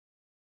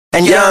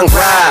And Yng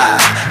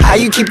Robb, how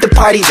you keep the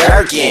party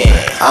jerkin'?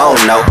 I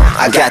don't know,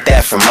 I got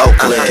that from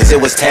Oakland. Cause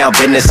it was town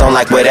business on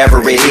like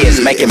whatever it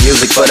is. Making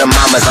music for the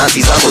mamas,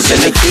 aunties, uncles,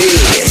 and the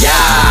kids.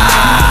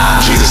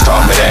 Yeah. Jesus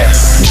taught me that.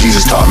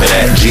 Jesus taught me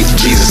that.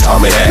 Jesus taught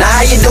me that. Now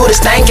how you do the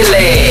stanky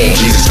leg?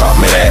 Jesus taught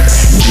me that.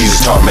 Jesus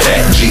taught me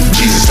that.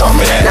 Jesus taught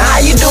me that. Now how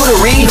you do the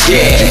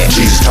reject?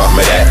 Jesus taught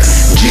me that.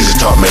 Jesus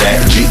taught me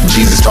that.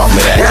 Jesus taught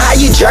me that. Now how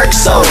you jerk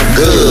so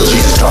good?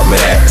 Jesus taught me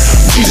that.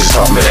 Jesus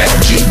taught me that.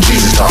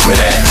 Jesus taught me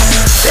that.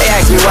 They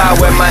ask me why I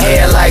wear my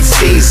hair like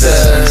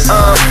Caesar's.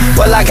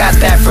 Well, I got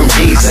that from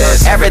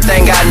Jesus.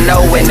 Everything I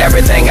know and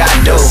everything I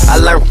do, I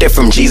learned it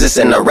from Jesus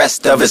and the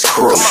rest of his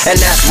crew. And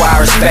that's why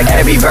I respect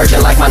every virgin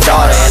like my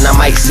daughter. And I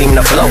might seem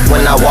to float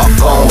when I walk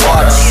on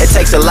water. It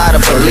takes a lot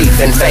of belief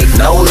and faith,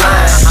 no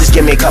line. Just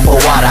give me a cup of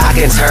water, I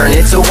can turn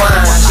it to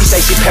wine. She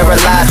say she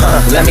paralyzed,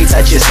 let me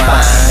touch your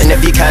spine. And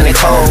if you kinda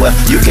cold, well,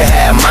 you can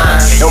have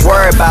mine. Don't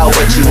worry about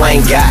what you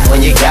ain't got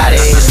when you got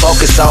it. Just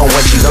focus on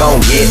what you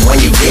gon' get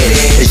when you get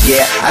it. Cause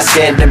yeah, I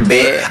sinned a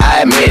bit,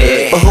 I admit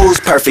it. But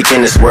who's perfect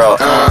in this world?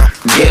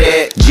 Get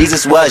it?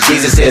 Jesus was,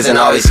 Jesus is, and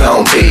always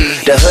gon' be.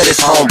 The hood is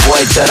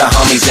homeboy to the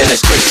homies in the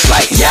streets.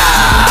 Like,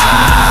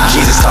 yeah.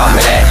 Jesus taught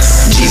me that.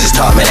 Jesus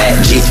taught me that.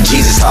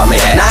 Jesus taught me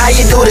that. Now how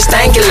you do the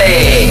stanky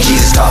leg?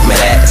 Jesus taught me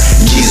that.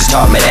 Jesus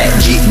taught me that.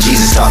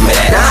 Jesus taught me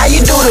that. Now how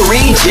you do the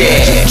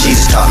reject?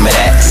 Jesus taught me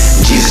that.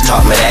 Jesus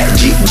taught me that.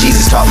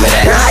 Jesus taught me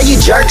that. Now how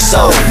you jerk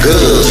so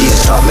good?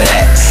 Jesus taught me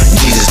that.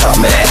 Jesus taught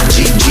me that.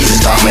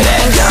 Jesus taught me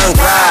that. Yng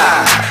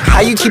Robb,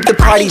 how you keep the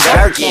party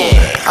jerkin'?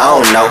 I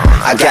don't know,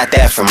 I got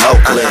that from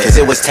Oakland. Cause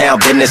it was town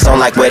business on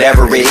like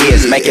whatever it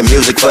is. Making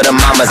music for the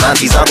mamas,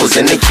 aunties, uncles,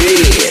 and the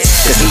kids.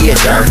 Cause he a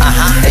jerk,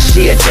 and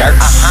she a jerk,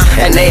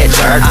 and they a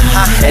jerk,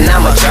 and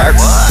I'm a jerk,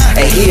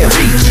 and he a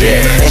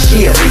reject, and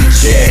she a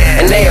reject,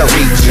 and they a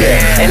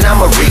reject, and I'm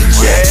a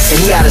reject. And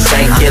he got a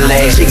stanky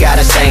leg, she got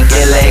a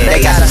stanky leg,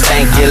 they got a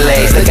stanky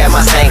legs. Look at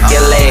my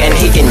stanky leg, and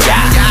he can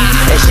yacht,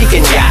 and she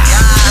can yacht,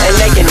 and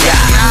they can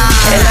yacht,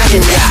 and I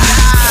can yacht.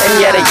 And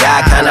yeah, the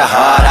yacht kinda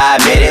hard, I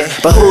admit it.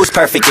 But who's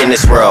perfect in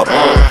this world?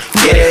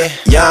 Get it?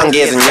 Young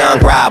is and Yng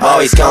Robb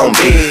always gon'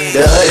 be.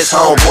 The hood is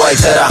homeboy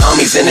to the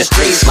homies in the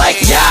streets. Like,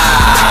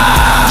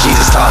 yeah.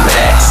 Jesus taught me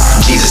that.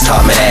 Jesus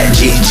taught me that.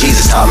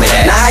 Jesus taught me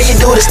that. Now how you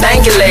do the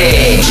stanky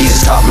leg?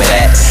 Jesus taught me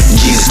that.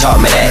 Jesus taught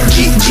me that.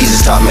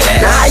 Jesus taught me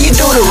that. Now how you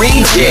do the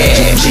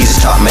reject?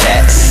 Jesus taught me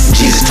that.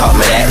 Jesus taught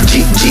me that.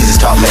 Jesus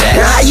taught me that.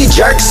 Now how you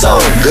jerk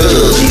so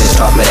good? Jesus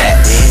taught me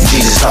that.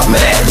 Jesus taught me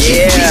that.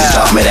 Jesus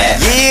taught me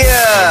that.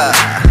 Yeah.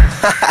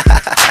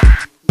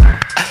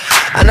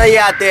 I know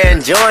you're out there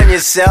enjoying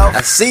yourself.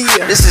 I see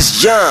you. This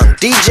is Young,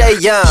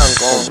 DJ Young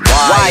on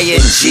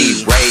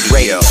YNG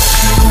Radio.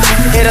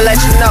 Here to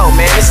let you know,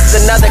 man, this is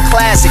another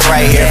classic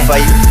right here for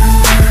you.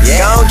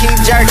 Yeah. Go on, keep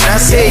jerking. I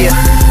see you.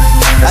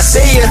 I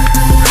see you.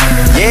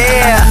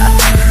 Yeah.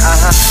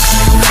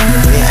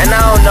 And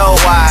I don't know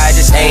why I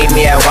just aimed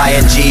me at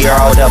YNG or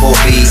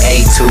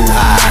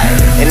OBBA2I.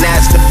 And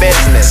that's the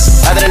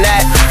business. Other than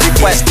that,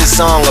 request this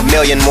song a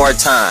million more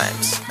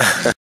times.